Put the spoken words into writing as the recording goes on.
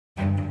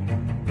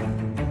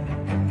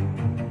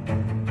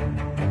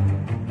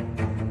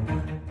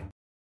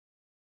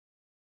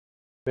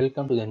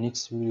Welcome to the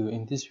next video.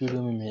 In this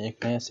video में मैं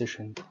एक नया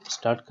सेशन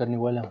स्टार्ट करने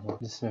वाला हूँ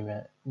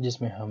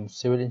जिसमें हम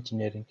सिविल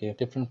इंजीनियरिंग के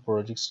डिफरेंट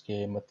प्रोजेक्ट्स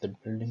के मतलब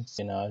बिल्डिंग्स,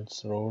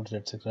 कैनाल्स, रोड्स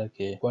एटसेट्रा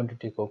के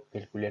क्वांटिटी को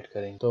कैलकुलेट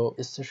करेंगे। तो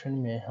इस सेशन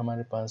में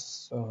हमारे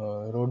पास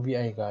रोड भी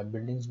आएगा,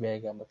 बिल्डिंग्स भी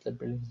आएगा। मतलब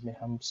बिल्डिंग्स में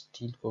हम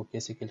स्टील को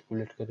कैसे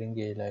कैलकुलेट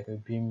करेंगे, लाइक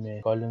बीम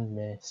में, कॉलम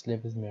में,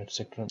 स्लैब्स में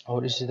एटसेट्रा,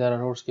 और इसी तरह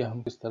रोड्स के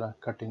हम किस तरह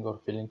कटिंग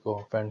और फिलिंग को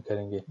फाइंड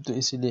करेंगे। तो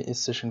इसीलिए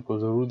इस सेशन को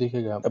जरूर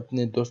देखेगा,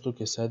 अपने दोस्तों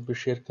के साथ भी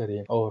शेयर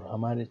करें और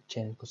हमारे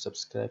चैनल को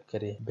सब्सक्राइब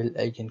करें, बेल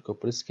आइकन को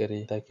प्रेस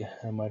करें ताकि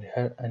हमारे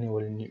हर आने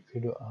वाली न्यू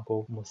वीडियो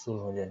आपको मौसूल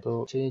हो जाए।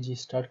 तो चलिए जी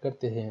स्टार्ट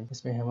करते हैं।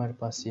 इसमें हमारे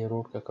पास ये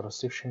रोड का क्रॉस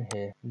सेक्शन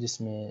है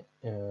जिसमें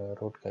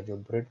रोड का जो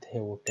ब्रेड्थ है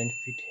वो 10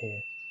 फीट है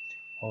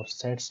और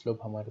साइड स्लोप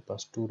हमारे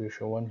पास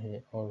 2:1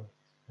 है और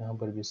यहाँ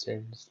पर भी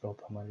साइड स्लोप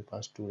हमारे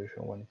पास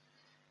 2:1 है।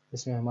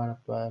 इसमें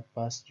हमारा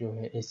पास जो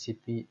है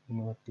ACP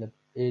मतलब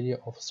area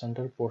of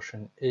centre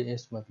portion,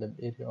 AS मतलब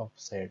एरिया ऑफ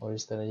साइड, और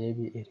इस तरह ये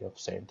भी एरिया ऑफ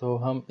साइड। तो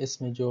हम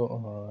इसमें जो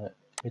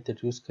मेथड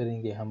यूज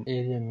करेंगे, हम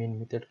एरिया मीन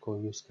मेथड को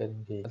यूज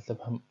करेंगे। मतलब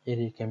हम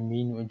एरिया का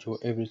मीन जो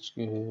एवरेज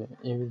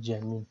या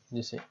मीन,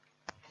 जैसे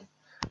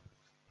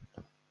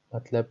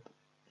मतलब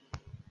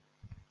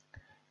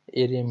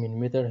एरिया मीन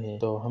मेथड है,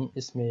 तो हम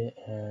इसमें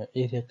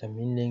एरिया का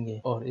मीन लेंगे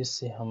और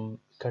इससे हम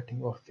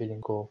कटिंग और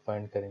फिलिंग को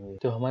फाइंड करेंगे।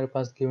 तो हमारे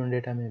पास गिवन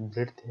डेटा में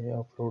ब्रेड्थ है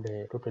ऑफ रोड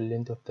है, total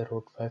length of the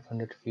road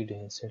 500 feet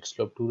है, साइड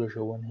स्लोप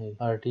 2:1 है,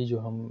 RT जो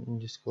हम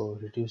जिसको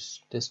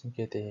रिड्यूस डिस्टेंस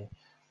कहते हैं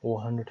वो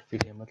 100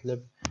 फीट है।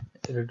 मतलब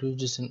रिड्यूस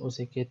डिस्टेंस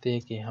उसे कहते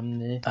हैं कि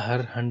हमने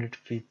हर 100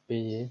 फीट पे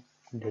ये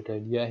डेटा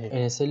लिया है।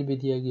 NSL भी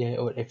दिया गया है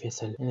और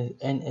FSL।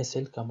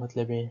 NSL का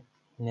मतलब है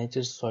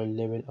नेचर सॉइल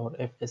लेवल और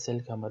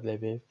FSL का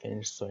मतलब है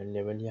फिनिश सॉइल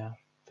लेवल या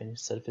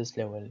फिनिश सरफेस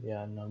लेवल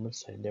या नॉर्मल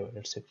सॉइल लेवल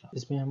एटसेट्रा।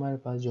 इसमें हमारे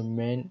पास जो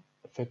मेन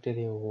फैक्टर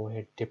है वो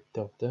है डेप्थ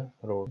ऑफ द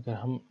रोड। अगर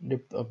हम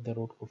डेप्थ ऑफ द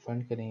रोड को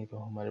फाइंड करेंगे तो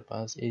हमारे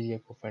पास एरिया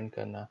को फाइंड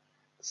करना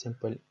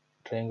सिंपल,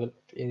 ट्रायंगल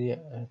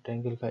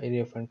का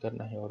एरिया फाइंड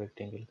करना है और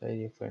रेक्टेंगल का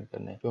एरिया फाइंड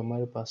करना है। तो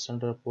हमारे पास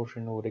सेंट्रल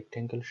पोर्शन वो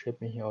रेक्टेंगल शेप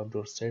में है और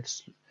जो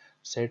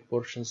साइड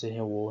पोर्शन से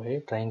है वो है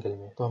ट्रायंगल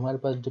में। तो हमारे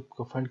पास डेप्थ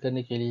को फाइंड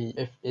करने के लिए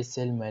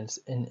FSL माइनस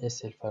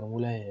NSL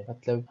फार्मूला है।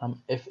 मतलब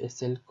हम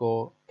FSL को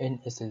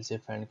NSL से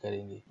फाइंड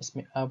करेंगे।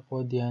 इसमें आप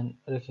बहुत ध्यान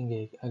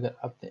रखेंगे कि अगर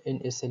आपने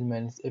NSL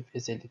माइनस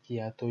FSL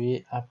किया तो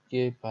ये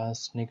आपके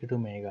पास नेगेटिव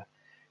में आएगा।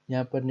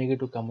 यहाँ पर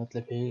नेगेटिव का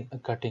मतलब है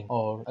कटिंग,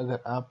 और अगर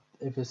आप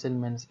FSL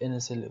माइनस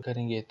NSL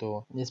करेंगे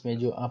तो इसमें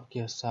जो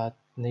आपके साथ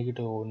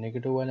नेगेटिव वो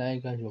नेगेटिव वाला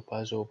आएगा, जो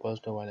पॉजिटिव वो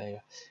पॉजिटिव वाला आएगा।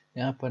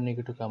 यहाँ पर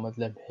नेगेटिव का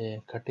मतलब है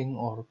कटिंग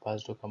और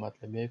पॉजिटिव का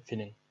मतलब है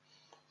फिलिंग।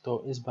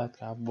 तो इस बात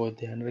का आप बहुत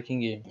ध्यान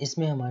रखेंगे।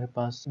 इसमें हमारे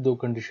पास दो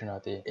कंडीशन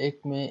आते हैं।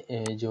 एक में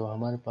जो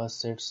हमारे पास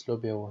साइड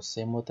स्लोप है वो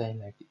सेम होता है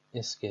लाइक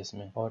इस केस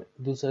में, और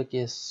दूसरा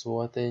केस वो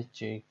आता है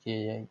कि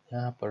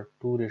यहाँ पर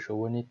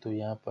 2:1 है तो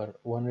यहाँ पर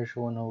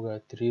 1:1 होगा,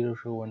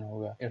 3:1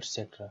 होगा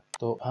एटसेट्रा।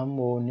 तो हम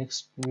वो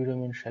नेक्स्ट वीडियो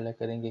में इंशाल्लाह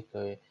करेंगे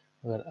कि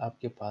अगर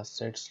आपके पास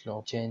साइड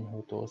स्लोप चेंज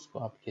हो तो उसको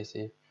आप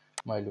कैसे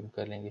मालूम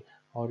कर लेंगे।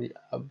 और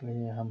अब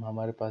हम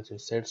हमारे पास जो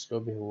सेट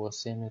स्लोप है वो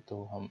सेम है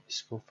तो हम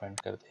इसको फाइंड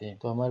करते हैं।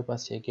 तो हमारे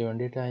पास ये गिवन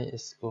डेटा है,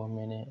 इसको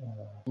मैंने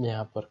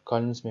यहाँ पर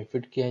कॉलम्स में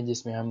फिट किया है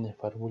जिसमें हमने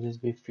फार्मूलेस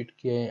भी फिट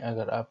किए हैं।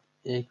 अगर आप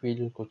एक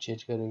वैल्यू को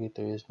चेंज करोगे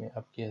तो इसमें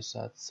आपके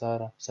साथ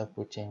सारा सब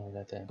कुछ चेंज हो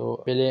जाता है। तो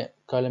पहले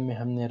कॉलम में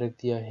हमने रख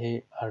दिया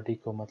है RD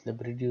को,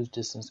 मतलब रिड्यूस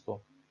डिस्टेंस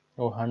को,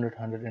 वो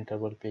 100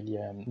 इंटरवल पे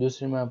लिया है।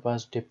 दूसरे में हमारे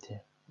पास डेप्थ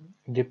है।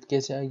 डेप्थ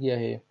कैसे आ गया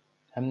है,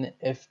 हमने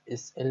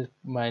FSL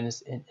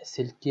माइनस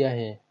NSL किया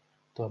है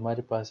तो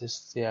हमारे पास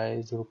इससे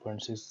आए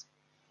 0.6।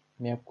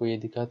 मैं आपको ये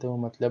दिखाता हूँ।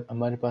 मतलब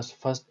हमारे पास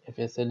फर्स्ट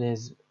FSL है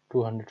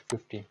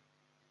 250,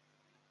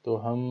 तो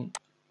हम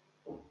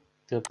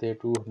करते हैं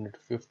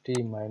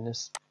 250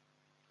 माइनस,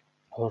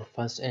 और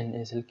फर्स्ट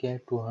NSL क्या है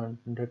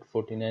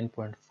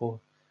 249.4,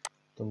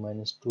 तो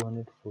माइनस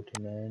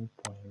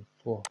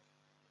 249.4,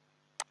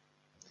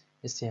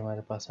 इससे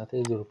हमारे पास आते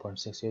हैं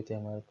 0.6। ये थे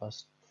हमारे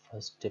पास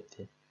फर्स्ट डेप्थ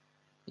है।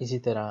 इसी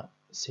तरह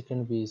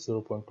सेकंड भी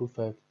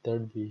 0.25,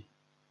 थर्ड भी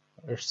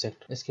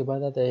एटसेट्रा। इसके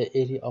बाद आता है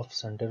area of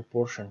centre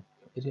portion.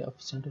 Area of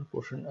centre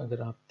portion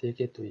अगर आप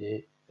देखें तो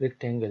ये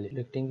रेक्टेंगल है।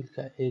 रेक्टेंगल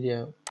का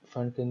एरिया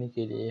फाइंड करने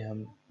के लिए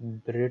हम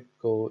ब्रेड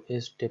को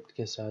इस डेप्थ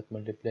के साथ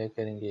मल्टीप्लाई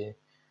करेंगे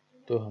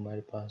तो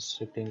हमारे पास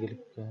रेक्टेंगल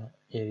का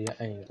एरिया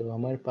आएगा। तो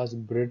हमारे पास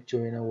ब्रेड जो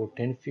है ना वो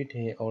 10 फीट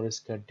है और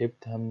इसका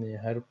डेप्थ हमने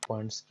हर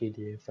पॉइंट्स के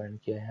लिए फाइंड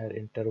किया है, हर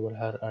इंटरवल,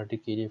 हर RD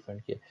के लिए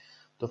फाइंड किया।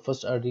 तो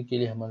फर्स्ट RD के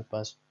लिए हमारे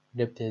पास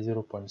डेप्थ है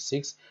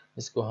 0.6,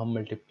 इसको हम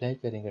मल्टीप्लाई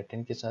करेंगे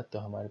 10 के साथ तो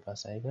हमारे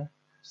पास आएगा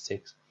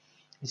 6।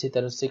 इसी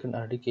तरह सेकंड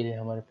RD के लिए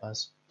हमारे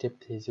पास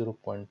डेप्थ है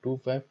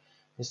 0.25,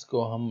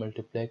 इसको हम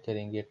मल्टीप्लाई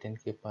करेंगे 10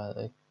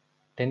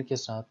 के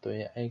साथ तो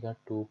ये आएगा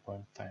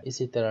 2.5।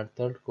 इसी तरह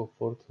थर्ड को,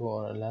 फोर्थ को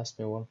और लास्ट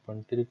में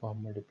 1.3 को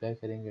हम मल्टीप्लाई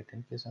करेंगे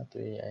 10 के साथ तो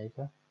ये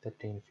आएगा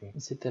 13 फीट।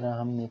 इसी तरह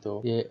हमने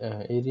तो ये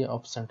एरिया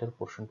ऑफ सेंटर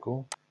पोर्शन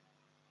को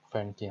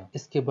फाइंड किया।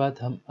 इसके बाद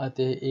हम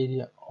आते हैं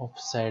एरिया ऑफ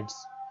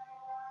साइड्स।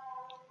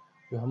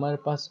 जो हमारे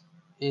पास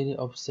एरिया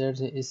ऑफ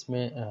साइड्स है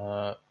इसमें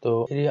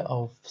तो एरिया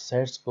ऑफ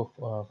साइड्स को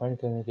फाइंड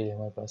करने के लिए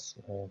हमारे पास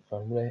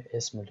फार्मूला है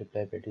S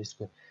multiply by D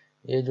square.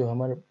 ये जो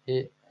हमारे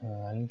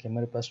हालांकि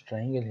हमारे पास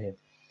ट्राइंगल है,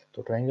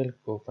 तो ट्राइंगल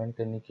को फाइंड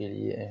करने के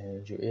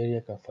लिए जो एरिया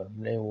का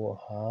फार्मूला है वो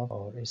हाफ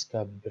और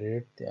इसका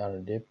ब्रेड्थ या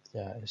डेप्थ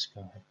या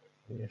इसका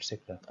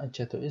एक्सेट्रा।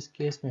 अच्छा, तो इस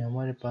केस में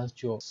हमारे पास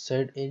जो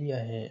साइड एरिया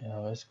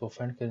है इसको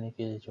फाइंड करने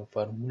के लिए जो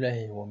फार्मूला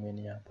है वो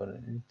मैंने यहाँ पर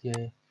लिख दिया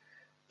है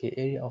कि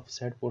area of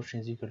side portion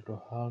is equal to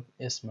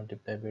half S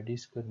multiply by D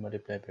square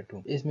multiply by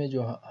 2। इसमें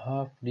जो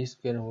हाफ डी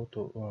स्क्वायर वो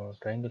तो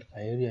ट्राइंगल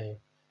का एरिया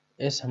है,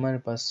 एस हमारे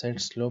पास साइड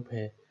स्लोप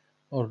है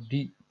और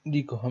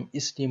डी को हम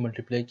इसलिए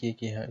मल्टीप्लाई किए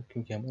कि यहाँ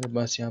क्योंकि हमारे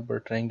पास यहाँ पर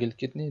ट्राइंगल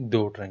कितने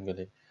दो ट्राइंगल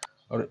है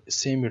और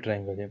सेम ही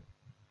ट्राइंगल है,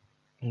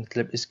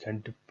 मतलब इसका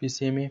डिप भी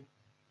सेम है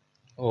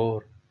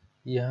और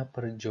यहाँ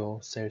पर जो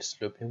साइड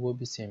स्लोप है वो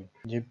भी सेम है।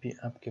 जब भी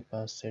आपके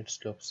पास साइड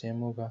स्लोप सेम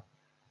होगा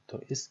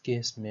तो इस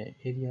केस में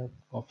एरिया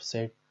ऑफ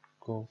साइड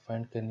को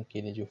फाइंड करने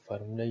के लिए जो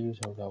फार्मूला यूज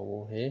होगा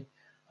वो है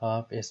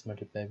half S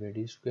multiply by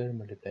D square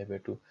multiply by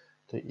 2।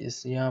 तो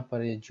इस यहाँ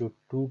पर ये जो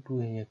 2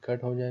 है ये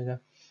कट हो जाएगा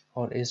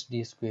और एस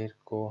डी स्क्वायर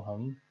को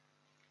हम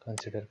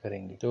कंसिडर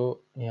करेंगे।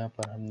 तो यहाँ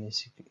पर हमने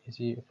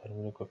इसी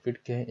फार्मूले को फिट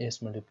किया है S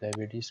multiply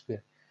by D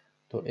square.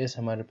 तो एस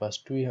हमारे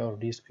पास 2 है और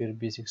D square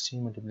B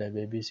 16 multiply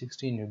by B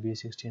 16 B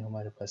 16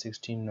 हमारे पास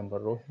 16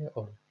 नंबर रो है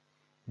और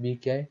बी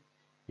क्या है,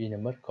 बी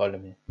नंबर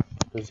कॉलम है।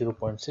 तो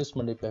 0.6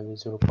 मल्टीप्लाई बाई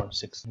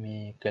 0.6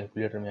 में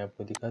कैलकुलेटर में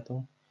आपको दिखाता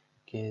हूँ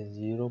कि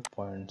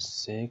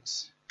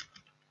 0.6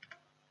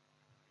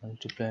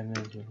 मल्टीप्लाई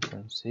बाई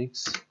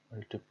 0.6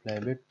 मल्टीप्लाई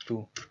बाई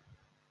 2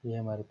 ये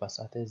हमारे पास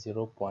आता है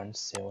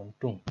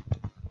 0.72।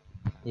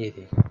 ये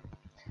देखिए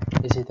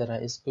इसी तरह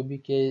इसको भी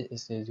के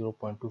इसे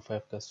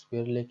 0.25 का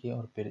स्क्वायर लेके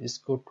और फिर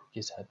इसको 2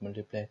 के साथ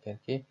मल्टीप्लाई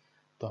करके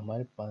तो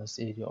हमारे पास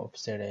एरिया ऑफ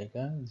साइड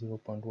आएगा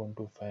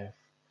 0.125।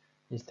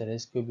 इस तरह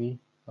इसको भी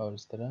और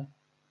इस तरह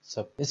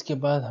सब। इसके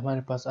बाद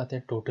हमारे पास आता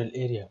है टोटल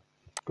एरिया।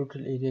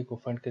 टोटल एरिया को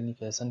फाइंड करने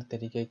का आसान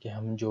तरीका है कि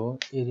हम जो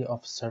एरिया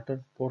ऑफ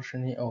सर्टेन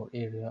पोर्शन है और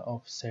एरिया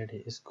ऑफ साइड है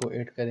इसको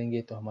ऐड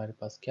करेंगे तो हमारे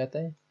पास क्या आता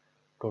है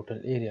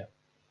टोटल एरिया।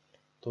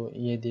 तो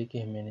ये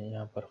देखिए मैंने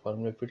यहाँ पर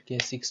फॉर्मूला फिट किया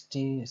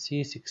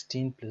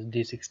 16 प्लस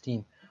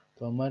D16।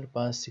 तो हमारे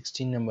पास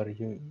 16 नंबर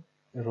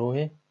रो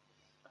है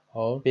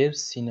और फिर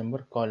सी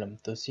नंबर कॉलम।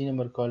 तो सी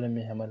नंबर कॉलम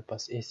में हमारे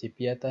पास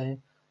ACP आता है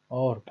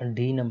और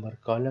डी नंबर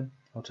कॉलम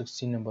और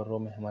 16 नंबर रो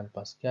में हमारे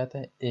पास क्या आता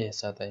है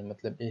AS आता है,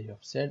 मतलब area of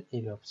side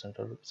area of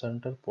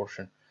centre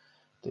portion.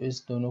 तो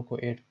इस दोनों को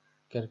ऐड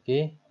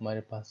करके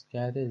हमारे पास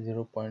क्या आता है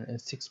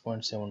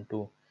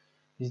 0.6.72।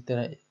 इसी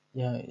तरह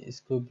यहाँ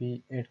इसको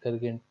भी ऐड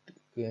करके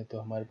तो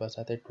हमारे पास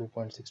आता है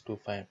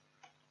 2.625।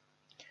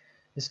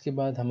 इसके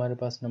बाद हमारे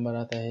पास नंबर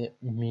आता है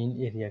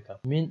मीन एरिया का।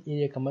 मीन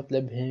एरिया का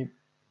मतलब है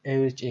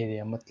एवरेज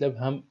एरिया, मतलब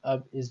हम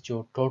अब इस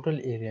जो टोटल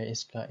एरिया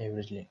इसका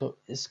एवरेज लें। तो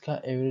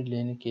इसका एवरेज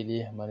लेने के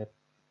लिए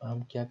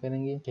हम क्या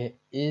करेंगे कि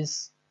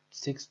इस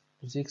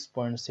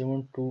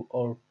 6.72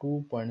 और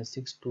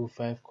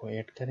 2.625 को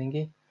ऐड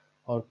करेंगे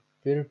और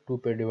फिर 2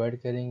 पे डिवाइड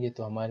करेंगे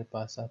तो हमारे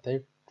पास आता है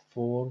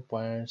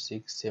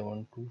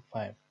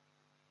 4.6725।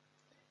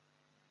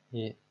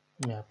 ये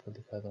मैं आपको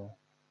दिखाता हूँ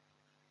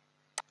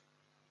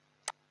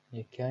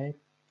ये क्या है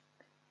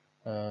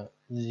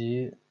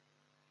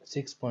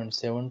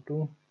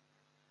 6.72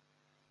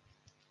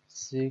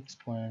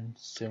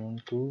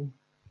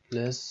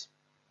 प्लस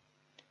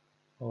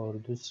और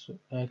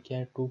दूसरा क्या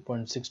है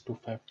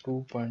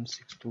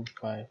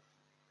 2.625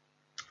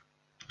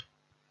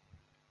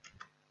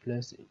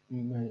 प्लस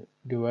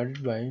डिवाइडेड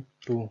बाई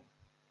 2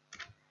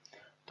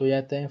 तो ये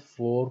आता है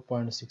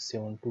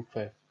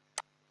 4.6725।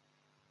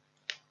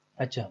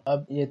 अच्छा,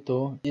 अब ये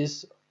तो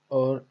इस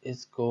और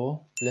इसको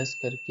प्लस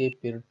करके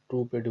फिर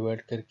 2 पे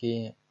डिवाइड करके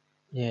ये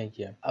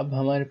गया। अब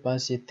हमारे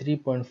पास ये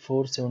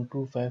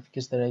 3.4725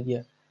 किस तरह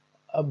गया।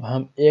 अब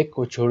हम एक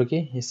को छोड़ के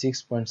ये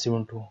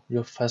 6.72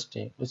 जो फर्स्ट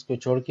है उसको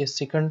छोड़ के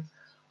सेकंड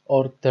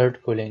और थर्ड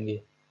को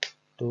लेंगे।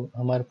 तो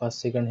हमारे पास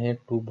सेकंड है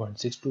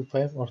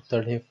 2.625 और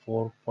थर्ड है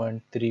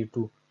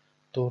 4.32।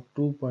 तो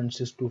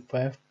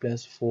 2.625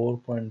 plus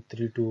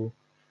 4.32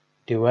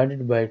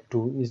 divided by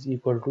 2 is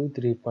equal to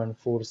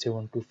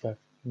 3.4725।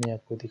 मैं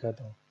आपको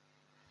दिखाता हूँ।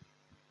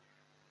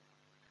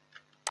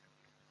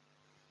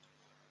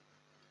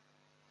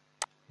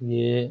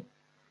 ये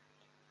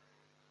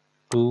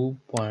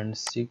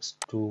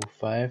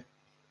 2.625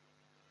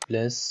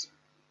 plus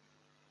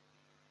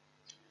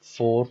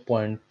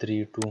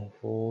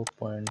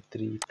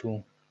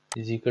 4.32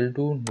 is equal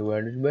two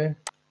divided by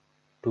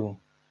 2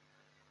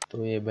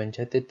 तो ये बन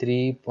जाते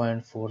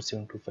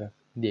 3.4725।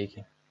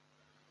 देखिए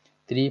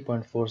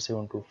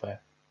 3.4725।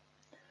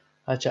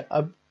 अच्छा,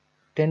 अब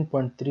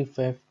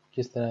 10.35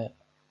 किस तरह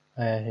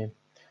आया है।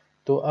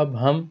 तो अब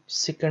हम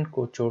सेकंड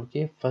को छोड़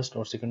के फर्स्ट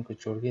और सेकंड को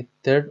छोड़ के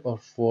थर्ड और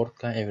फोर्थ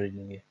का एवरेज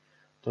लेंगे।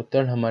 तो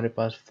थर्ड हमारे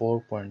पास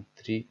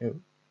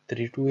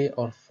 4.32 है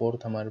और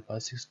फोर्थ हमारे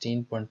पास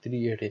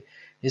 16.38 है।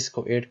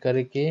 इसको ऐड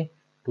करके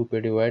 2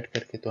 पे डिवाइड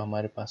करके तो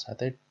हमारे पास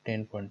आता है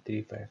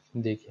 10.35।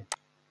 देखिए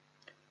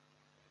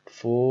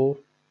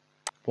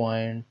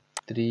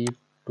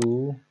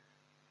 4.32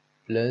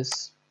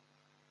 प्लस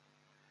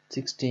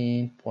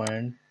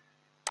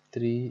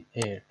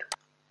 16.38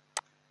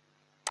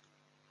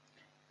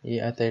 ये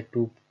आता है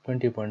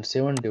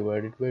 20.7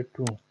 डिवाइडेड बाई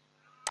 2,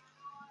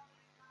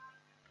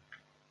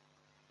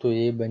 तो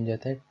ये बन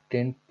जाता है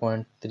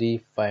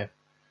 10.35।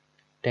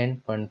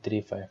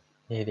 10.35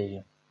 ये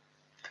देखिए।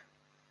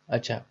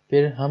 अच्छा,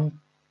 फिर हम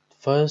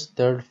फर्स्ट,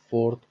 थर्ड,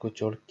 फोर्थ को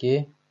छोड़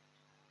के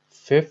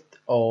फिफ्थ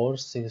और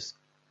सिक्स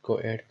को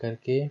ऐड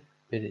करके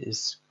फिर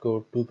इसको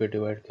 2 पे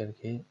डिवाइड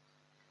करके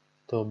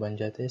तो बन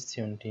जाते हैं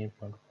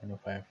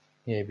 17.15।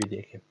 ये भी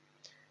देखें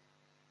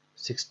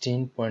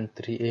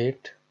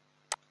 16.38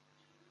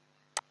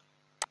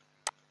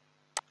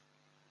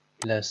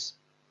 प्लस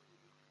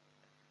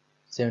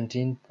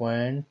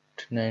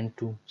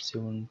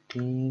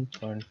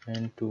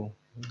 17.92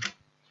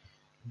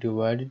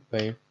 डिवाइडेड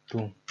बाई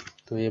 2,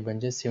 तो ये बन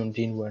जाए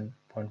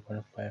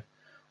 17.15।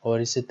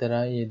 और इसी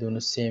तरह ये दोनों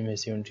सेम है,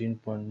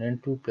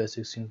 17.92 प्लस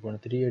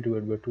 16.38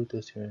 डिवाइड बाई 2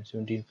 तो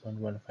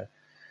 17.15।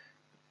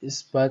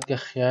 इस बात का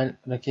ख्याल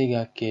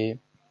रखिएगा कि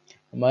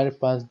हमारे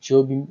पास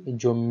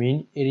जो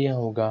मीन एरिया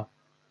होगा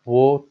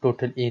वो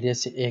टोटल एरिया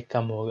से एक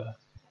कम होगा।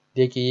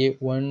 देखिए ये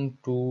 1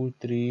 2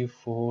 3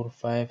 4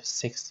 5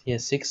 6, ये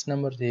 6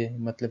 नंबर थे,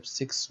 मतलब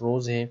 6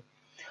 रोज है,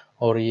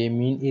 और ये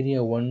मीन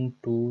एरिया 1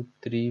 2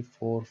 3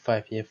 4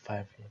 5, ये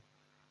 5 है।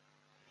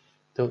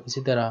 तो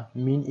इसी तरह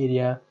मीन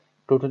एरिया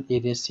टोटल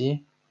एरिया से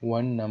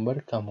 1 नंबर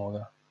कम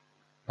होगा,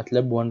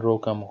 मतलब 1 रो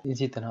कम हो।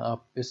 इसी तरह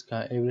आप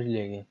इसका एवरेज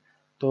लेंगे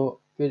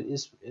तो फिर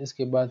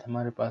इसके बाद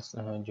हमारे पास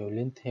जो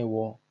लेंथ है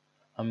वो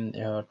हम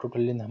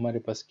टोटल लेंथ हमारे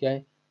पास क्या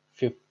है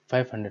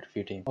 500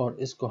 फीट है, और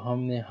इसको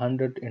हमने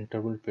 100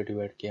 इंटरवल पे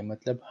डिवाइड किया,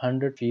 मतलब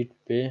 100 फीट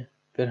पे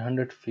फिर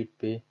 100 फीट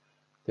पे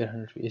फिर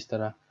 100 फीट, इस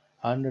तरह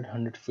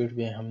 100 फीट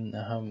पे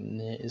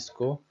हमने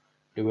इसको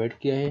डिवाइड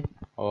किया है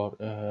और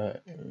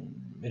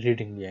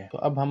रीडिंग लिया है। तो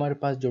अब हमारे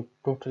पास जो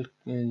टोटल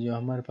जो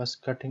हमारे पास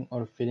कटिंग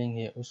और फिलिंग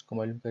है उसको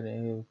मालूम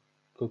करेंगे,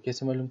 को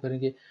कैसे मालूम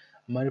करेंगे।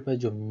 हमारे पास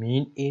जो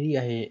मेन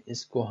एरिया है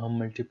इसको हम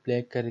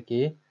मल्टीप्लाई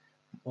करके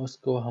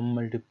उसको हम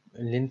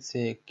लेंथ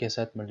से के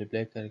साथ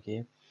मल्टीप्लाई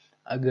करके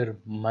अगर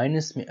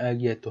माइनस में आ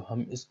गया तो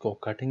हम इसको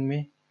कटिंग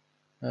में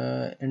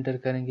एंटर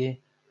करेंगे,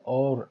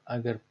 और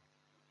अगर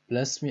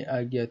प्लस में आ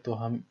गया तो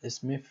हम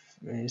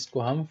इसको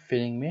हम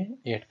फिलिंग में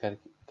ऐड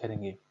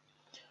करेंगे।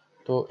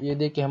 तो ये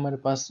देखिए हमारे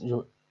पास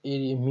जो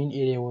मीन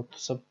एरिया वो तो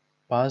सब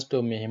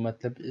पॉजिटिव में है,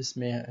 मतलब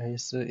इसमें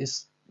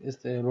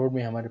इस रोड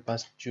में हमारे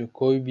पास जो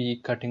कोई भी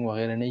कटिंग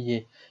वगैरह नहीं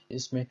है,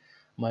 इसमें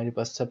हमारे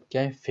पास सब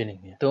क्या है फिलिंग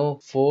है। तो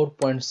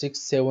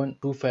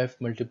 4.6725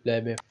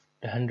 मल्टीप्लाई बाय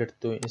 100,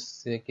 तो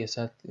इससे के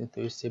साथ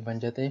तो इससे बन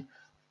जाते हैं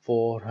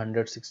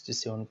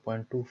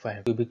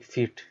 467.25 क्यूबिक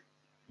फीट।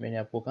 मैंने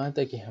आपको कहा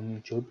था कि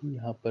हम जो भी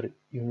यहाँ पर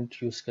यूनिट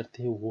यूज़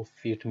करते हैं वो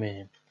फीट में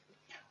है।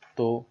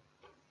 तो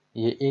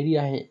ये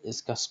एरिया है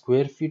इसका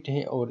स्क्वायर फीट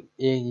है, और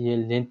ये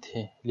लेंथ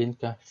है, लेंथ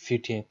का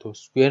फीट है, तो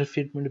square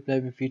feet multiply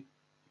by feet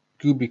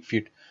cubic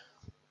feet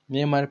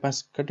में हमारे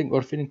पास कटिंग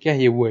और फिलिंग क्या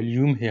है,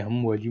 वॉल्यूम है।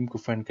 हम वॉल्यूम को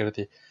फाइंड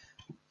करते,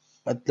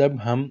 मतलब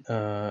हम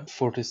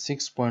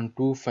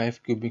 46.25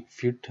 क्यूबिक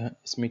फीट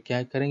इसमें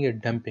क्या करेंगे,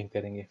 डंपिंग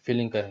करेंगे,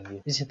 फिलिंग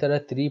करेंगे। इसी तरह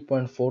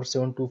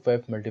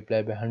 3.4725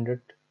 मल्टीप्लाई बाय 100,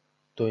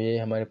 तो ये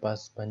हमारे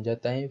पास बन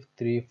जाता है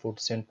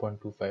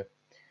 347.25।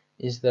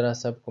 इस तरह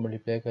सब को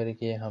मल्टीप्लाई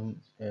करके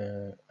हम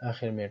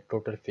आखिर में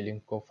टोटल फिलिंग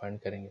को फाइंड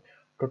करेंगे।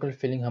 टोटल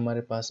फिलिंग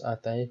हमारे पास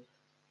आता है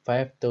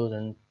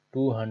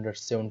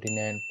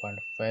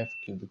 5279.5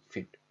 क्यूबिक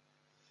फीट।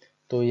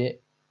 तो ये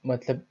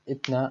मतलब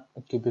इतना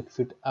क्यूबिक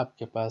फीट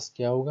आपके पास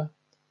क्या होगा,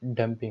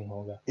 डंपिंग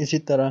होगा। इसी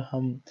तरह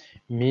हम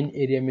मेन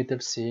एरिया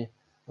मेथड से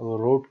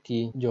रोड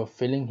की जो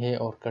फिलिंग है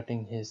और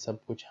कटिंग है सब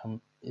कुछ हम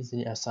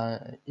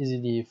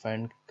इजीली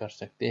फाइंड कर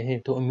सकते हैं।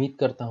 तो उम्मीद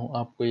करता हूँ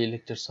आपको ये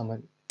लेक्चर समझ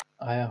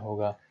आया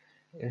होगा।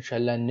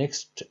 इंशाल्लाह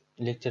नेक्स्ट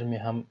लेक्चर में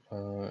हम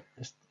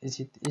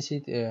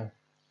इसी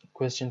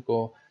क्वेश्चन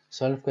को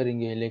सॉल्व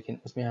करेंगे, लेकिन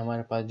उसमें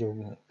हमारे पास जो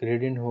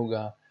ग्रेडियंट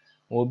होगा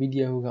वो भी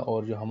दिया होगा,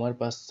 और जो हमारे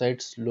पास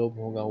साइड स्लोप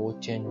होगा वो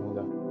चेंज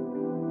होगा।